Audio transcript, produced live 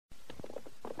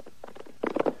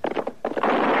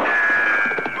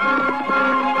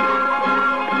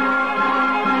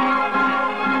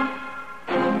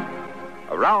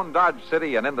Around Dodge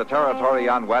City and in the territory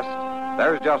on West,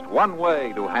 there's just one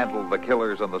way to handle the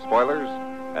killers and the spoilers,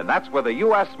 and that's with a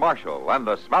U.S. Marshal and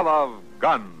the smell of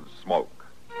Gunsmoke.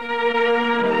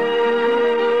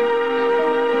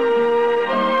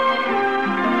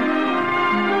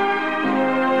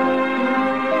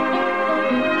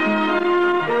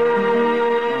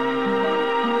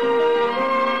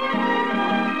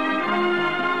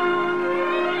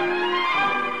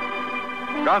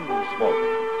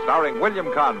 Gunsmoke, starring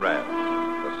William Conrad.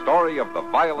 The story of the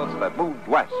violence that moved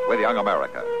west with young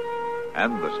America.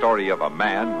 And the story of a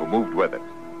man who moved with it.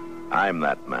 I'm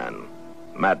that man.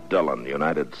 Matt Dillon,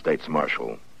 United States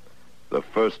Marshal. The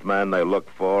first man they look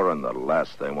for and the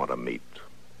last they want to meet.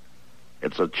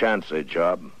 It's a chancy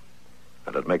job,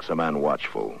 and it makes a man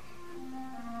watchful.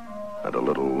 And a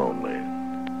little lonely.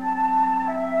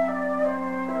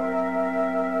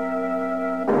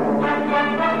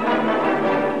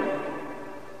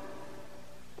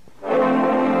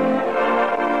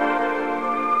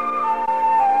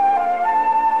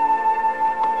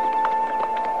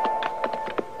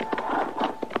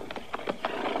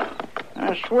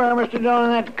 I swear, Mr.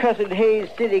 Dillon, that cussed Hayes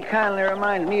City kindly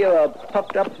reminds me of a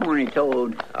puffed-up horny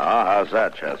toad. Oh, how's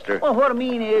that, Chester? Well, what I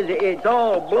mean is, it's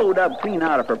all blowed up clean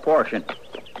out of proportion.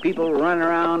 People running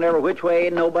around every which way,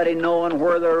 nobody knowing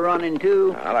where they're running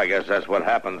to. Well, I guess that's what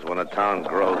happens when a town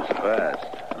grows fast.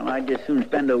 Well, I'd just soon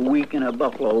spend a week in a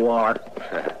buffalo war.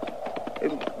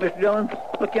 Mr. Dillon,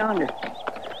 look yonder.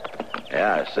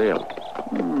 Yeah, I see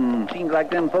him. Seems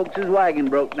like them folks' wagon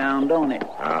broke down, don't it?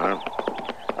 Uh-huh.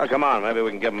 Oh, come on, maybe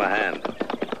we can give him a hand.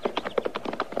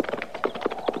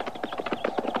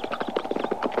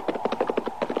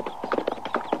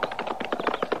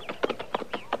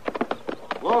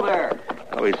 Hello there.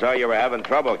 Oh, we saw you were having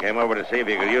trouble. Came over to see if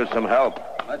you could use some help.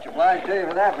 Much obliged to you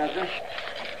for that, mister.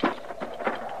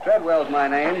 Treadwell's my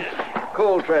name.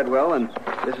 Cole Treadwell, and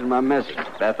this is my missus,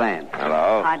 Beth Ann.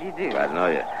 Hello. How do you do? Glad to know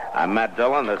you. I'm Matt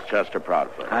Dillon. That's Chester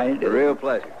Proudfoot. How you A doing? real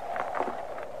pleasure.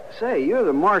 Say, you're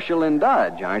the marshal in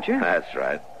Dodge, aren't you? That's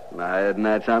right. Now, isn't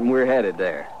that something? We're headed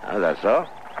there. Oh, that's so?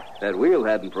 That wheel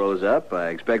hadn't froze up. I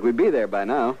expect we'd be there by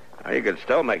now. Oh, you could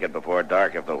still make it before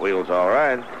dark if the wheel's all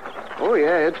right. Oh,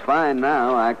 yeah, it's fine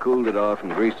now. I cooled it off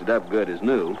and greased it up good as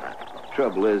new.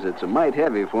 Trouble is, it's a mite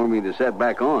heavy for me to set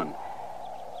back on.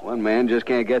 One man just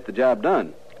can't get the job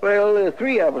done. Well, the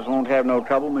three of us won't have no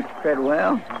trouble, Mr.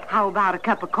 Treadwell. How about a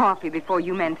cup of coffee before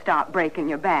you men start breaking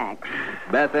your back?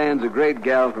 Beth Ann's a great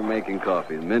gal for making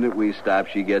coffee. The minute we stop,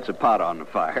 she gets a pot on the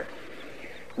fire.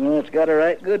 Well, it's got a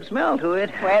right good smell to it.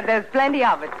 Well, there's plenty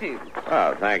of it, too.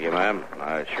 Oh, thank you, ma'am.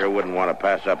 I sure wouldn't want to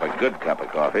pass up a good cup of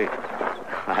coffee.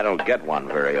 I don't get one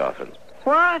very often.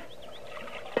 What?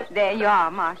 There you are,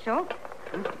 Marshal.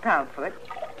 Mr. Proudfoot.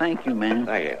 Thank you, ma'am.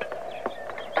 Thank you.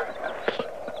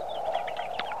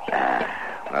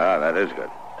 Ah, that is good.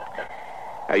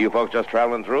 Are you folks just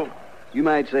traveling through? You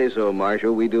might say so,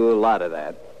 Marshal. We do a lot of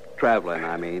that. Traveling,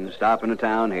 I mean. Stopping a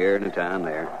town here and a town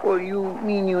there. Well, you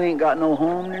mean you ain't got no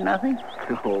home or nothing?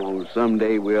 Oh,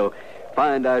 someday we'll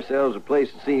find ourselves a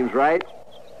place that seems right.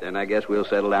 Then I guess we'll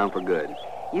settle down for good.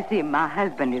 You see, my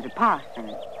husband is a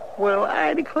parson. Well,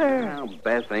 I declare. Now,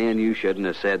 Beth Ann, you shouldn't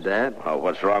have said that. Oh,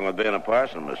 what's wrong with being a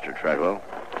parson, Mr. Treadwell?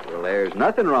 Well, there's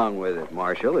nothing wrong with it,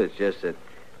 Marshal. It's just that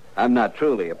I'm not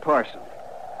truly a parson.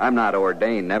 I'm not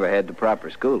ordained, never had the proper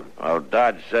schooling. Well,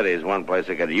 Dodge City is one place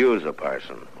that could use a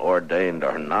parson, ordained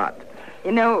or not.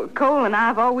 You know, Cole and I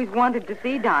have always wanted to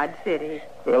see Dodge City.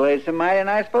 Well, there's some mighty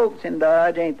nice folks in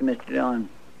Dodge, ain't there, Mr. Dillon?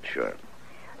 Sure.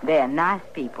 They're nice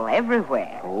people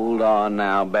everywhere. Hold on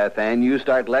now, Beth Ann. You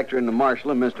start lecturing the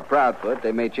Marshal and Mr. Proudfoot,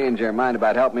 they may change their mind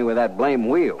about helping me with that blame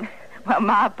wheel. Well,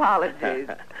 my apologies.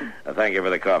 Thank you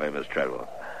for the coffee, Miss Treadwell.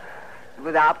 It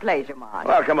was our pleasure, Marshal.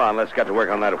 Well, come on, let's get to work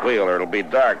on that wheel, or it'll be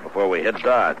dark before we hit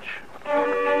Dodge.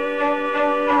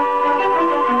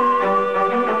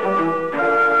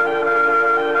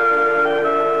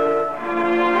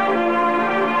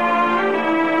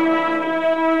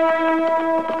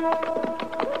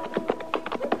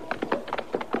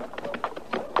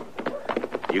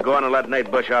 You go on and let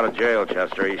Nate Bush out of jail,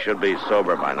 Chester. He should be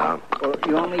sober by now. Well,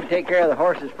 you want me to take care of the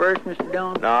horses first, Mr.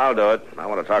 Dillon? No, I'll do it. I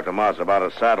want to talk to Moss about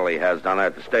a saddle he has down there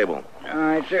at the stable. All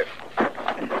right, sir.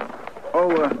 Oh,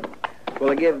 will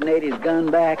I give Nate his gun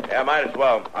back? Yeah, might as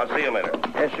well. I'll see you later.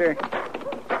 Yes, sir.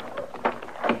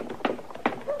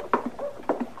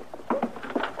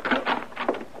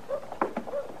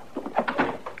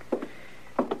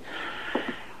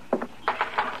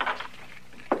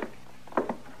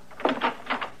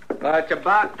 Well, it's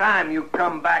about time you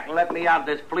come back and let me out of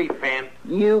this flea fan.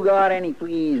 You got any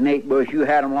fleas, Nate Bush? You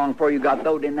had 'em long before you got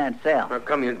throwed in that cell. How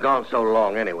come you'd gone so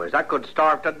long anyways? I could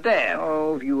starve to death.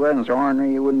 Oh, if you wasn't so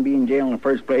ornery, you wouldn't be in jail in the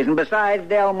first place. And besides,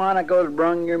 Delmonico's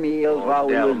brung your meals while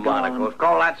we was gone. Delmonico's.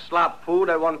 Call that slop food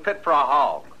that wasn't fit for a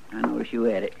hog. I notice you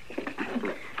had it.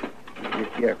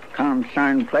 It's your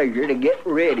concerned pleasure to get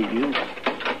rid of you.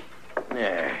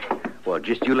 Yeah. Well,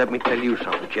 just you let me tell you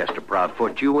something, Chester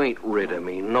Proudfoot. You ain't rid of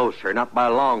me. No, sir. Not by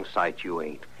a long sight you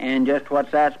ain't. And just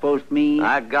what's that supposed to mean?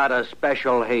 I got a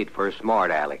special hate for smart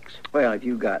Alex. Well, if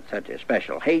you got such a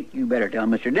special hate, you better tell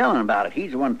Mr. Dillon about it.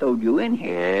 He's the one throwed you in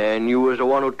here. And you was the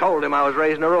one who told him I was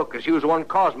raising a ruckus. You was the one who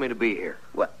caused me to be here.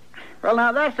 What? Well,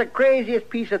 now, that's the craziest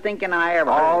piece of thinking I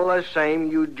ever heard. All the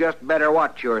same, you just better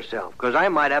watch yourself, because I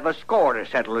might have a score to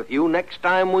settle with you next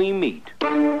time we meet.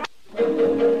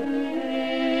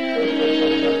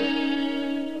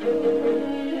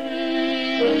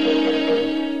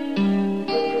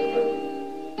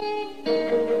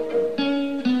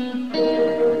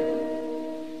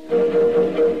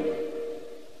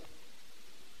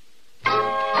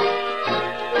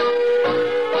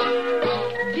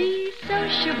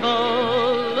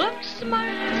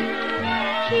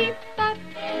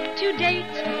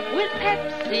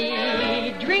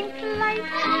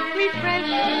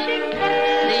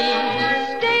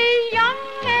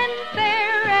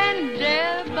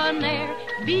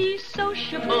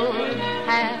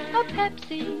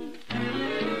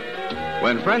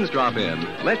 When friends drop in,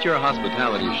 let your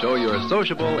hospitality show you're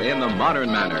sociable in the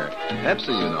modern manner. Pepsi,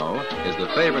 you know, is the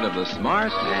favorite of the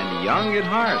smart and young at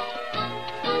heart.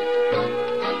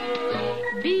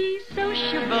 Be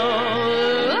sociable,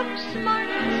 look smart,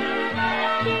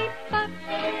 keep up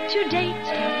to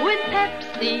date with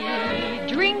Pepsi.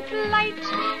 Drink light,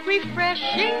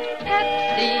 refreshing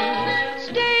Pepsi.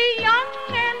 Stay young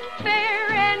and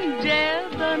fair and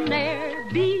debonair.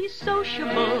 Be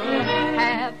sociable,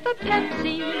 have a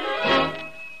Pepsi.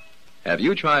 Have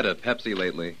you tried a Pepsi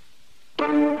lately?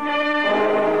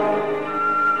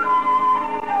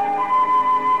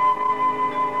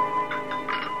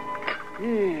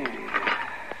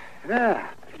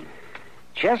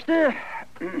 Chester,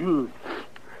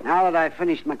 now that I've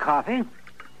finished my coffee,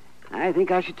 I think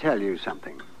I should tell you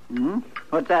something. Hmm?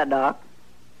 What's that, Doc?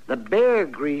 The bear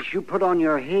grease you put on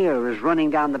your hair is running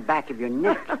down the back of your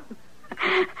neck.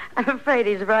 I'm afraid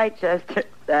he's right, Chester.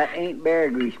 That ain't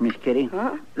bear grease, Miss Kitty.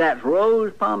 Huh? That's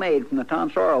rose pomade from the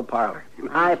tonsorial parlor.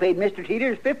 I paid Mr.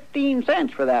 Teeters 15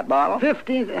 cents for that bottle.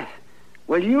 15?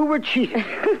 Well, you were cheated.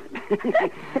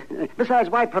 Besides,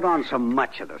 why put on so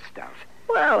much of the stuff?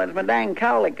 Well, it's my dang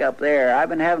cowlick up there. I've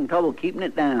been having trouble keeping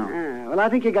it down. Well, I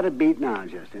think you got it beat now,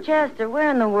 Chester. Chester, where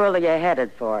in the world are you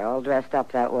headed for, all dressed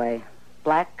up that way?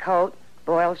 Black coat,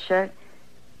 boiled shirt.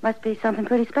 Must be something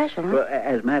pretty special, huh? Well,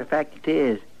 as a matter of fact, it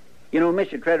is. You know,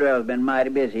 Mr. Treadwell's been mighty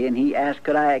busy, and he asked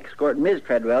could I escort Ms.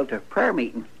 Treadwell to a prayer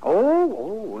meeting. Oh,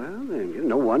 well, then,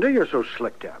 no wonder you're so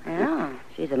slicked up. Yeah,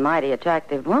 she's a mighty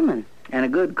attractive woman. And a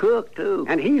good cook, too.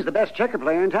 And he's the best checker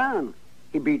player in town.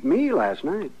 He beat me last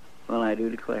night. Well, I do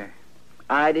declare.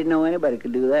 I didn't know anybody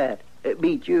could do that.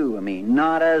 Beat you, I mean.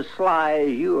 Not as sly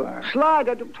as you are. Sly?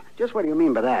 Just what do you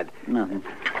mean by that? Nothing.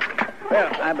 Well,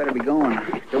 I better be going.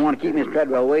 Don't want to keep Miss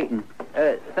Treadwell waiting.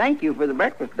 Thank you for the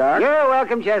breakfast, Doc. You're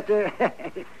welcome, Chester.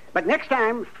 But next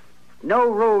time, no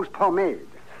rose pomade.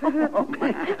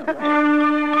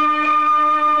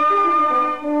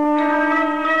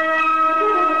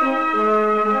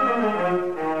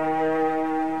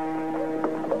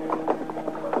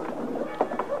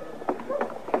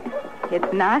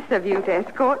 It's nice of you to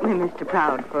escort me, Mr.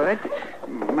 Proudfoot.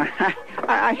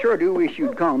 I sure do wish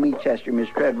you'd call me Chester, Miss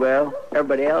Treadwell.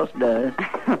 Everybody else does.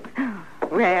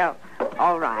 Well,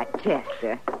 all right,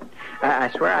 Chester. I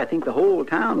swear I think the whole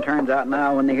town turns out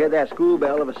now when they hear that school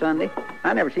bell of a Sunday.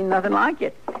 I never seen nothing like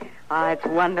it. Oh, it's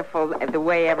wonderful the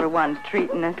way everyone's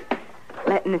treating us.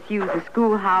 Letting us use the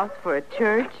schoolhouse for a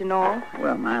church and all.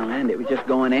 Well, my land, it was just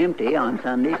going empty on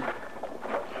Sundays.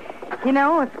 You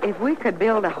know, if we could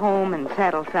build a home and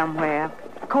settle somewhere,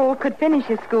 Cole could finish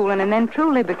his schooling and then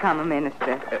truly become a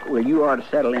minister. Well, you ought to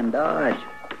settle in Dodge.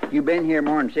 You've been here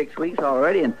more than 6 weeks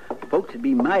already, and folks would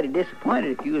be mighty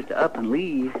disappointed if you was to up and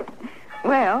leave.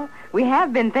 Well, we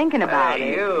have been thinking about it.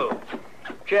 Hey, you.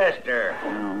 Chester.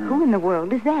 Who in the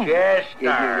world is that?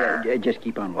 Chester. Just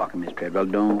keep on walking, Miss Treadwell.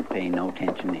 Don't pay no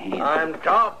attention to him. I'm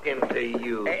talking to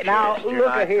you, Hey, Chester. now,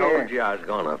 look here. I told you I was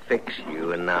going to fix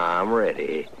you, and now I'm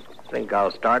ready. Think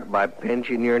I'll start by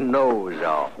pinching your nose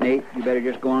off. Nate, you better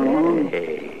just go on along.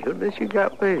 Hey, who does you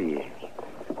got with you?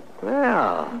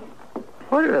 Well,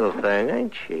 what a little thing,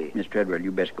 ain't she? Miss Treadwell,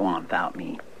 you best go on without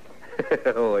me.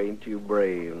 Oh, ain't you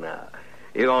brave now?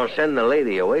 You're going to send the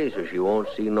lady away so she won't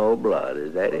see no blood,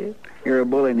 is that it? You're a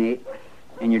bully, Nate.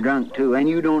 And you're drunk, too, and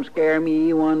you don't scare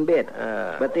me one bit.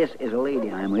 But this is a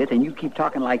lady I'm with, and you keep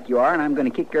talking like you are, and I'm going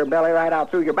to kick your belly right out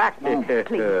through your backbone.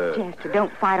 Please, Chester,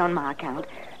 don't fight on my account.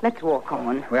 Let's walk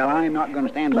on. Well, I'm not going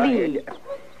to stand by you.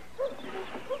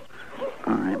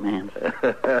 All right, ma'am.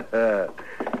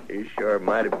 You're sure a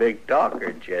mighty big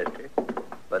talker, Chester.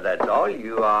 But that's all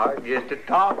you are, just a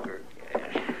talker.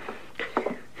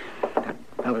 That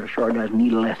feller sure does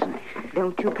need a lesson.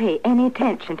 Don't you pay any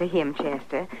attention to him,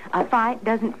 Chester. A fight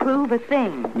doesn't prove a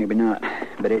thing. Maybe not,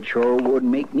 but it sure would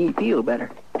make me feel better.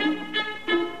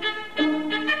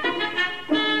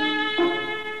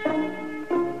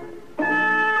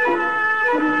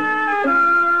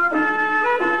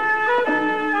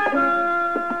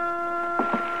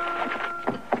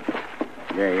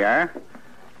 There you are.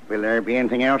 Will there be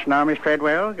anything else now, Miss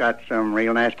Treadwell? Got some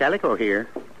real nice calico here.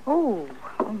 Oh,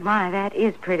 my, that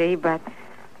is pretty, but...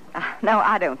 no,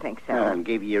 I don't think so. I'll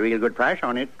give you a real good price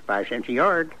on it, 5 cents a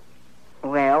yard.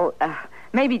 Well,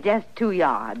 maybe just 2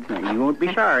 yards. Now, you won't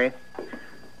be sorry.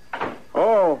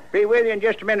 Oh, be with you in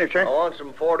just a minute, sir. I want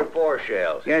some 44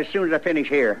 shells. Yeah, as soon as I finish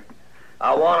here.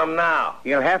 I want them now.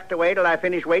 You'll have to wait till I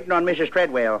finish waiting on Mrs.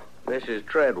 Treadwell. Mrs.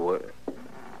 Treadwell?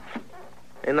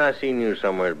 Ain't I seen you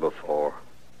somewhere before?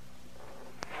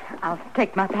 I'll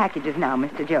take my packages now,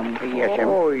 Mr. Jones. Yes, sir.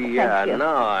 Oh, yeah, Thank you.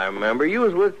 now I remember. You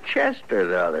was with Chester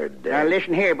the other day. Now,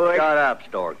 listen here, boy. Shut up,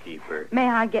 storekeeper. May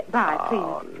I get by, please?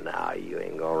 Oh, now you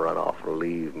ain't gonna run off and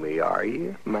leave me, are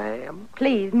you, ma'am?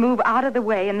 Please move out of the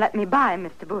way and let me by,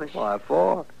 Mr. Bush. Why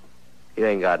for? You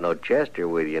ain't got no Chester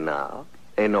with you now.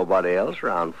 Ain't nobody else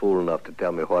around fool enough to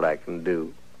tell me what I can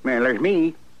do. Well, there's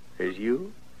me. There's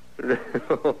you?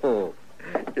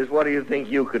 Just what do you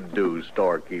think you could do,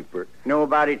 storekeeper?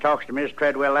 Nobody talks to Miss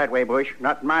Treadwell that way, Bush.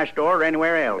 Not in my store or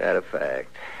anywhere else. That a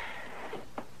fact.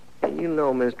 And you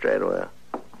know, Miss Treadwell,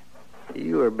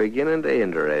 you are beginning to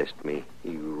interest me.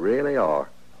 You really are.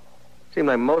 Seems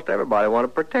like most everybody want to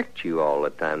protect you all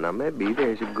the time. Now, maybe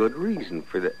there's a good reason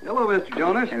for that. Hello, Mr.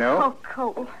 Jonas. Hello? Oh,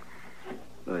 Cole.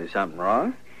 Well, is something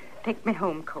wrong? Take me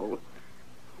home, Cole.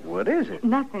 What is it?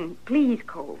 Nothing. Please,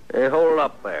 Cole. Hey, hold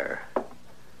up there.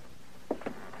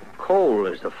 Cole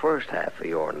is the first half of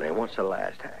your name. What's the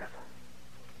last half?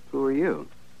 Who are you?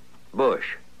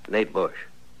 Bush. Nate Bush.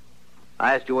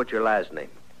 I asked you what's your last name.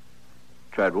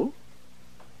 Treadwell?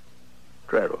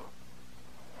 Treadwell.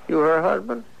 You her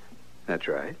husband? That's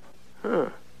right. Huh.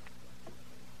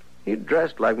 You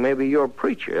dressed like maybe you're a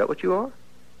preacher. That what you are?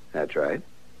 That's right.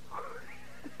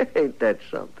 Ain't that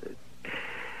something?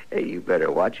 Hey, you better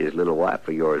watch his little wife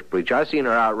of yours preach. I seen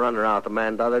her out running around with the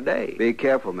man the other day. Be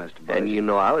careful, Mr. Bush. And you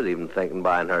know, I was even thinking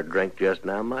buying her a drink just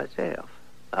now myself.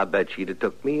 I bet she'd have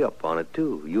took me up on it,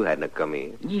 too. You hadn't have come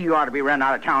in. You ought to be run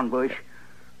out of town, Bush.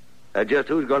 Just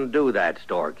who's going to do that,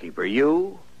 storekeeper?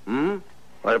 You?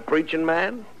 What, a preaching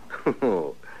man?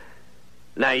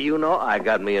 Now, you know, I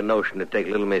got me a notion to take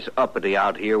little Miss Uppity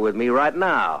out here with me right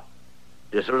now.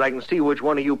 Just so I can see which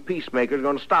one of you peacemakers is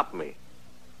going to stop me.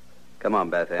 Come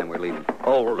on, Beth Ann, we're leaving.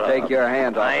 Hold up. Take your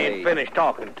hand off I ain't me. finished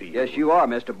talking to you. Yes, you are,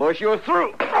 Mr. Bush. You're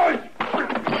through.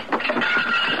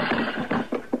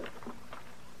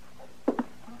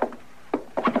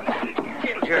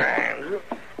 Get your hands.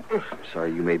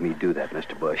 Sorry you made me do that,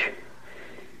 Mr. Bush.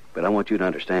 But I want you to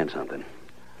understand something.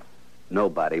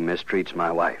 Nobody mistreats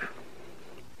my wife.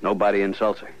 Nobody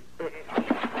insults her.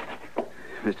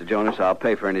 Mr. Jonas, I'll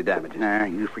pay for any damages. Nah,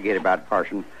 you forget about it,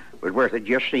 Parson. It was worth it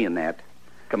just seeing that.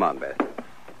 Come on, Beth.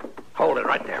 Hold it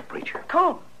right there, preacher.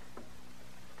 Cole.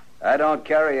 I don't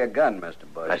carry a gun, Mr.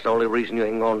 Bush. That's the only reason you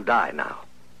ain't going to die now.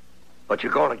 But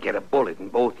you're going to get a bullet in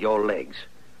both your legs.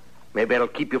 Maybe it'll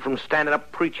keep you from standing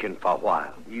up preaching for a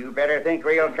while. You better think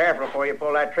real careful before you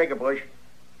pull that trigger, Bush.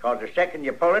 Because the second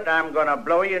you pull it, I'm going to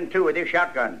blow you in two with this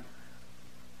shotgun.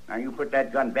 Now, you put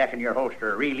that gun back in your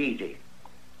holster real easy.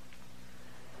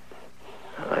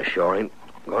 I sure ain't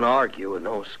going to argue with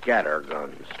no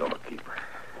scattergun, storekeeper.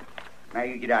 Now,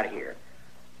 you get out of here.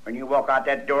 When you walk out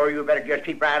that door, you better just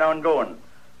keep right on going.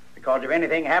 Because if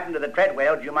anything happened to the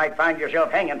Treadwells, you might find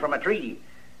yourself hanging from a tree.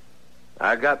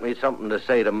 I got me something to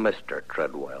say to Mr.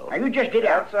 Treadwell. Now, you just get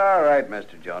out. That's all right,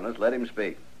 Mr. Jonas. Let him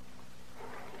speak.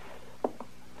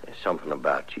 There's something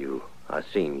about you. I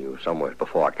seen you somewhere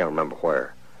before. I can't remember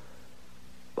where.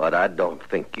 But I don't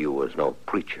think you was no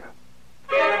preacher.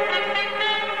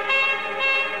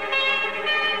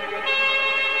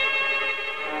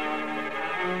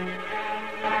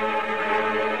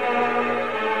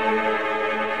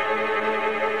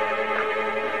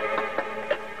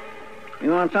 You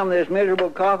want some of this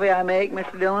miserable coffee I make,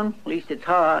 Mr. Dillon? At least it's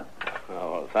hot.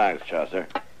 thanks, Chester.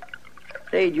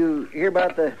 Say, did you hear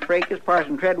about the fracas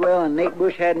Parson Treadwell and Nate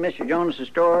Bush had in Mr. Jones's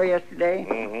store yesterday?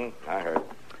 Mm-hmm. I heard.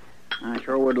 I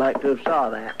sure would like to have saw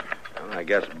that. Well, I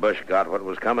guess Bush got what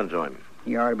was coming to him.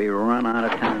 He ought to be run out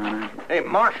of town. Hey,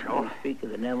 Marshal. Speak of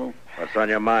the devil. What's on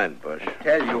your mind, Bush?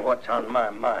 Tell you what's on my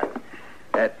mind.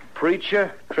 That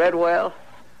preacher, Treadwell.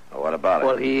 Well, what about it?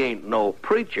 Well, he ain't no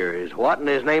preacher, is what, and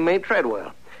his name ain't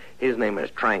Treadwell. His name is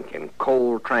Trankin,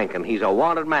 Cole Trankin. He's a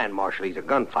wanted man, Marshal. He's a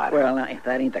gunfighter. Well, now, if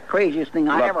that ain't the craziest thing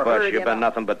I ever Bush, heard. you've been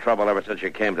nothing but trouble ever since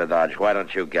you came to Dodge. Why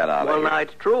don't you get out of here? Well, now,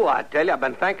 it's true, I tell you. I've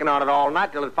been thinking on it all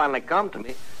night till it finally come to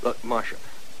me. Look, Marshal,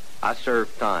 I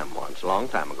served time once, a long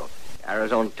time ago.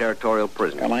 Arizona Territorial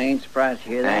Prison. Well, I ain't surprised to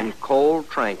hear that. And Cole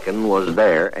Trankin was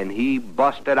there, and he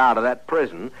busted out of that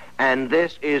prison. And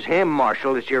this is him,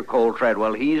 Marshal. It's your Cole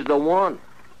Treadwell. He's the one.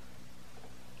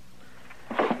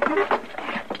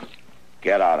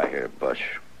 Get out of here, Bush.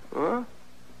 Huh?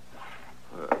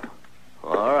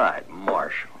 All right,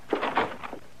 Marshal.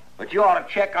 But you ought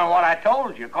to check on what I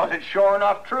told you, because it's sure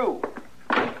enough true.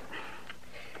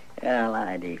 Well,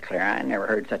 I declare, I never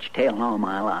heard such a tale in all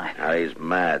my life. Now, he's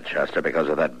mad, Chester, because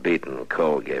of that beating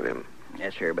Cole gave him.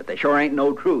 Yes, sir, but there sure ain't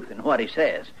no truth in what he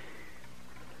says.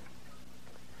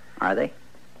 Are they?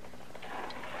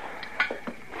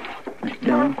 Mr.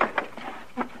 Dillon?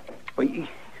 Well,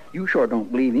 you sure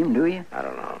don't believe him, do you? I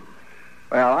don't know.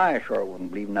 Well, I sure wouldn't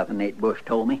believe nothing Nate Bush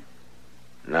told me.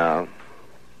 No.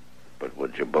 But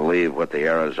would you believe what the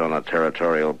Arizona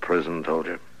Territorial Prison told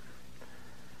you?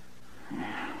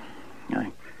 I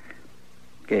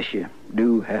guess you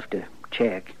do have to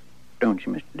check, don't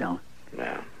you, Mr. Dillon?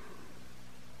 Yeah.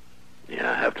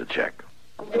 Yeah, I have to check.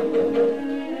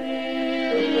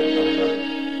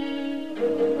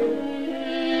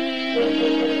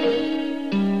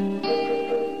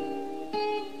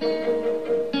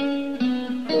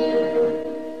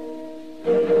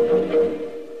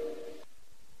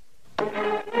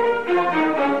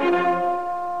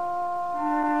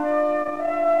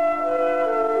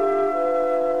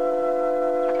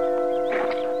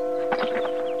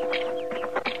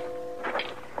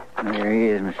 There he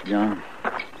is, Mr. Dillon.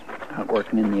 Out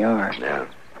working in the yard. Yeah.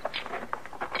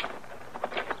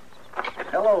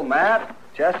 Hello, Matt.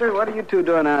 Chester, what are you two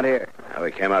doing out here?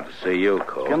 We came out to see you,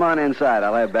 Cole. Come on inside.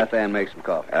 I'll have Beth Ann make some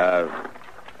coffee.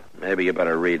 Maybe you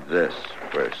better read this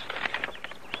first.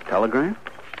 Telegram?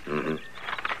 Mm-hmm.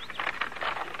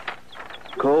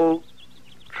 Cole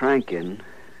Trankin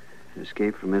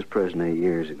escaped from his prison 8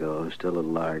 years ago. Still at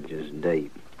large as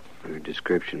date. Your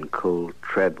description, Cole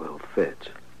Treadwell, fits.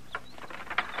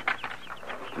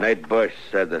 Nate Bush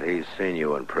said that he's seen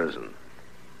you in prison.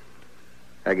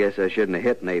 I guess I shouldn't have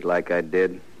hit Nate like I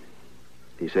did.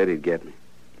 He said he'd get me.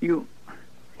 You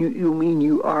mean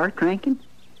you are Trankin?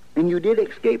 And you did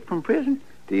escape from prison?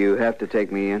 Do you have to take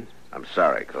me in? I'm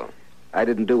sorry, Cole. I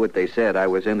didn't do what they said. I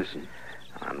was innocent.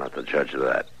 I'm not the judge of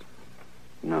that.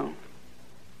 No.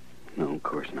 No, of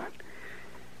course not.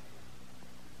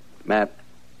 Matt,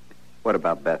 what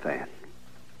about Beth Ann?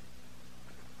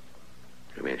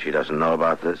 You mean she doesn't know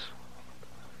about this?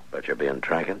 But you're being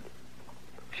Trankin?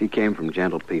 She came from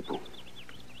gentle people.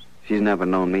 She's never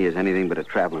known me as anything but a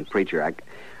traveling preacher. I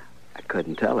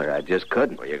couldn't tell her. I just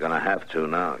couldn't. Well, you're going to have to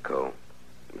now, Cole.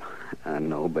 I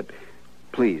know, but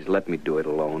please let me do it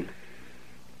alone.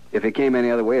 If it came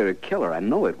any other way, it would kill her. I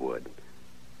know it would.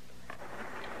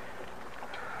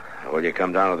 Will you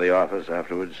come down to the office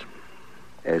afterwards?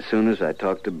 As soon as I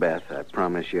talk to Beth, I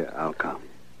promise you I'll come.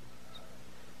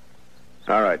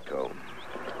 All right, Cole.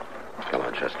 Come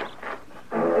on, Chester.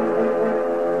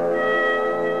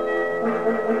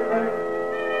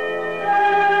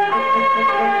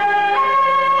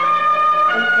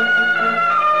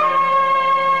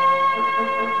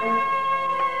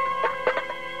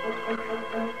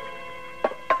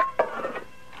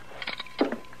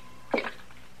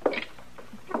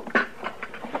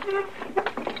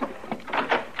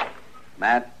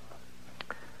 Matt?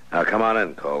 Now, come on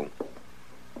in, Cole.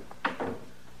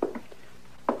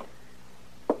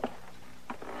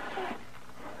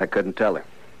 I couldn't tell her.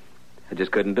 I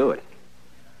just couldn't do it.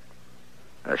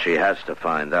 She has to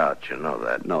find out, you know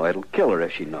that. No, it'll kill her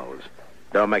if she knows.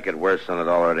 Don't make it worse than it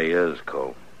already is,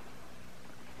 Cole.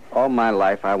 All my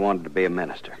life, I wanted to be a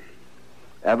minister.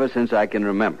 Ever since I can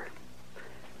remember.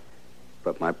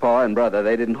 But my pa and brother,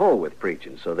 they didn't hold with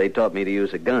preaching, so they taught me to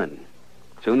use a gun.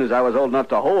 As soon as I was old enough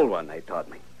to hold one, they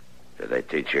taught me. Did they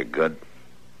teach you good?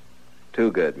 Too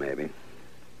good, maybe.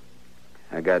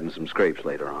 I got in some scrapes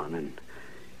later on, and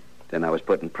then I was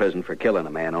put in prison for killing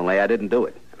a man, only I didn't do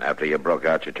it. And after you broke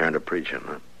out, you turned to preaching,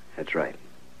 huh? That's right.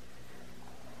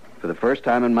 For the first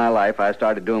time in my life, I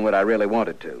started doing what I really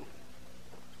wanted to.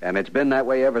 And it's been that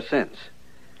way ever since.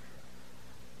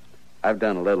 I've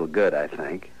done a little good, I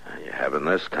think. You have in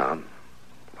this town.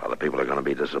 A lot of people are going to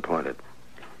be disappointed.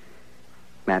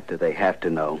 Matt, do they have to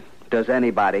know? Does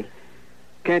anybody?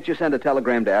 Can't you send a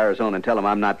telegram to Arizona and tell them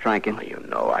I'm not tranking? Oh, you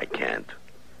know I can't.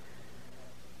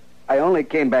 I only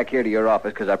came back here to your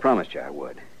office because I promised you I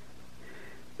would.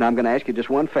 Now I'm going to ask you just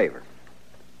one favor.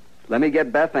 Let me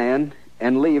get Beth Ann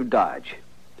and leave Dodge.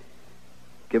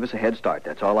 Give us a head start.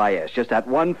 That's all I ask. Just that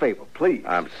one favor, please.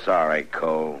 I'm sorry,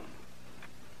 Cole.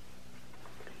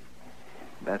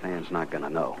 Beth Ann's not going to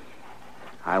know.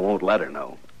 I won't let her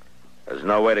know. There's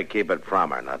no way to keep it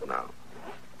from her, not now.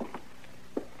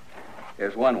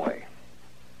 Here's one way.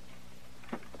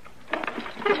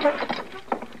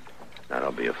 Now,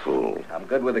 don't be a fool. I'm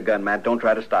good with a gun, Matt. Don't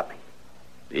try to stop me.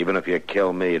 Even if you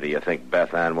kill me, do you think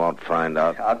Beth Ann won't find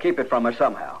out? I'll keep it from her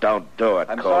somehow. Don't do it,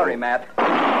 I'm Cole. sorry, Matt.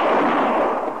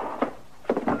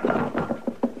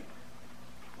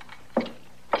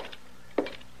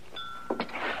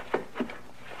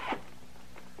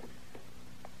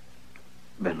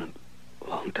 Been a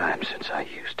long time since I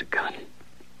used a gun.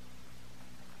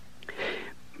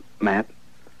 Matt?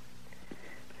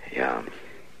 Yeah.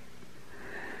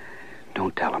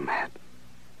 Don't tell her, Matt.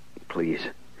 Please.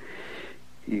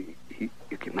 You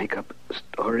can make up a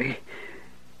story.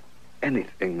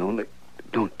 Anything, only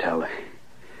don't tell her.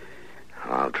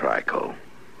 I'll try, Cole.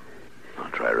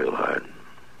 I'll try real hard.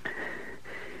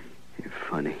 You're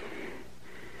funny.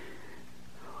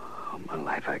 All my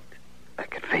life, I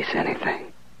could face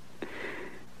anything.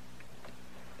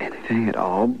 Anything at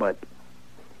all, but...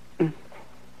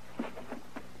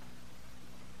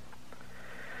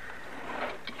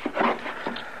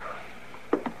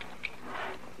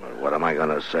 What am I going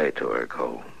to say to her,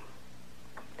 Cole?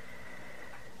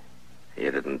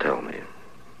 You didn't tell me.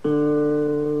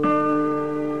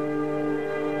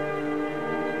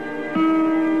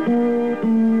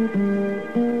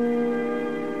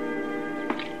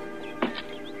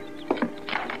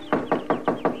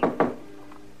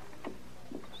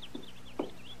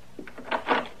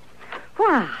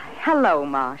 Why, hello,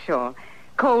 Marshal.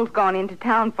 Cole's gone into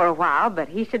town for a while, but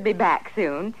he should be back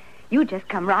soon. You just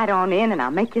come right on in, and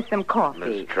I'll make you some coffee.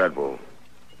 Miss Treadwell,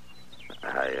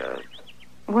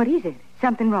 What is it?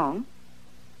 Something wrong?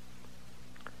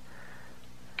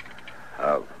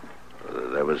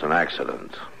 There was an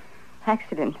accident.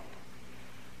 Accident?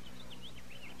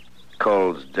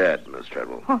 Cole's dead, Miss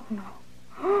Treadwell. Oh,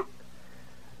 no.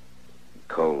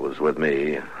 Cole was with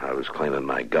me. I was cleaning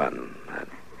my gun.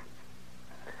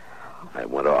 I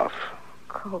went off.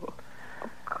 Cole. Oh,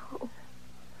 Cole.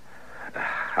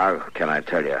 How can I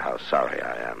tell you how sorry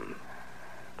I am?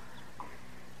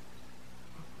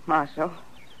 Marshal,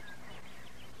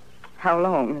 how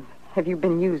long have you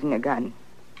been using a gun?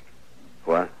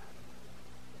 What?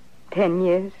 10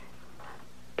 years?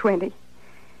 20?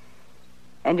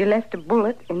 And you left a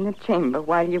bullet in the chamber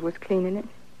while you was cleaning it?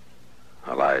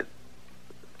 Well,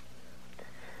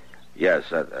 Yes,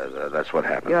 that's what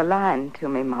happened. You're lying to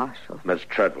me, Marshal. Miss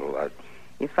Treadwell,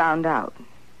 You found out,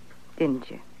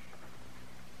 didn't you?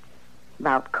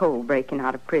 About Cole breaking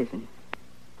out of prison.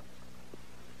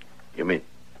 You mean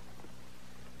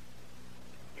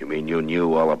you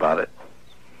knew all about it?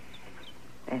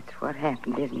 That's what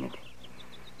happened, isn't it?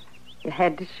 You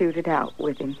had to shoot it out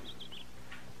with him.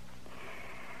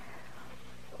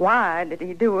 Why did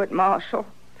he do it, Marshal?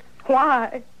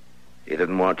 Why? He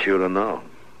didn't want you to know.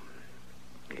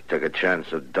 He took a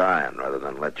chance of dying rather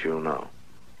than let you know.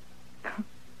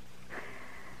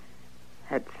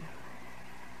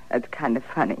 That's kind of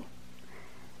funny.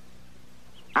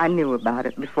 I knew about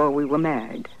it before we were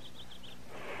married.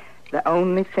 The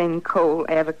only thing Cole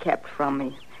ever kept from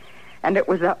me. And it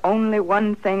was the only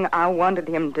one thing I wanted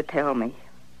him to tell me.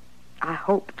 I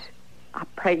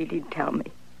prayed he'd tell me.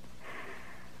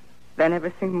 Then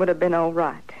everything would have been all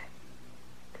right.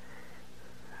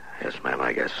 Yes, ma'am,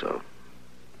 I guess so.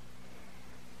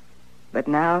 But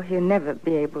now he'll never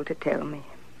be able to tell me.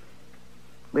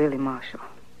 Really, Marshal.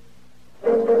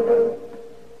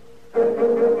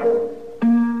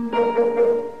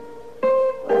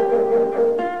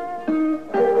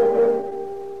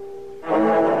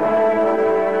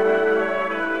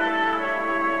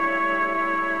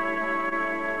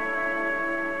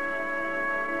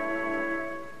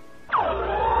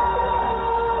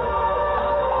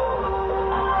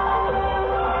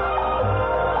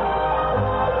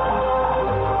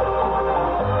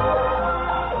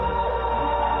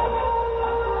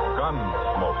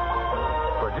 Gunsmoke.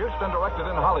 Produced and directed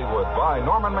in Hollywood by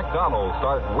Norman Macdonald,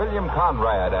 stars William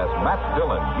Conrad as Matt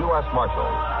Dillon, U.S. Marshal.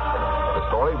 The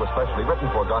story was specially written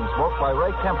for Gunsmoke by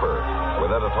Ray Kemper,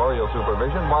 with editorial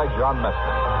supervision by John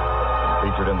Meston.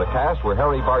 Featured in the cast were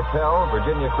Harry Bartell,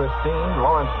 Virginia Christine,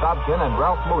 Lawrence Dobkin, and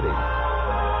Ralph Moody.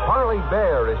 Harley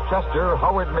Bear is Chester,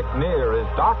 Howard McNear is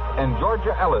Doc, and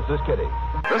Georgia Ellis is Kitty.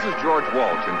 This is George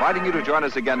Walsh inviting you to join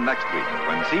us again next week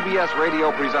when CBS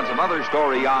Radio presents another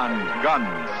story on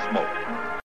Gunsmoke.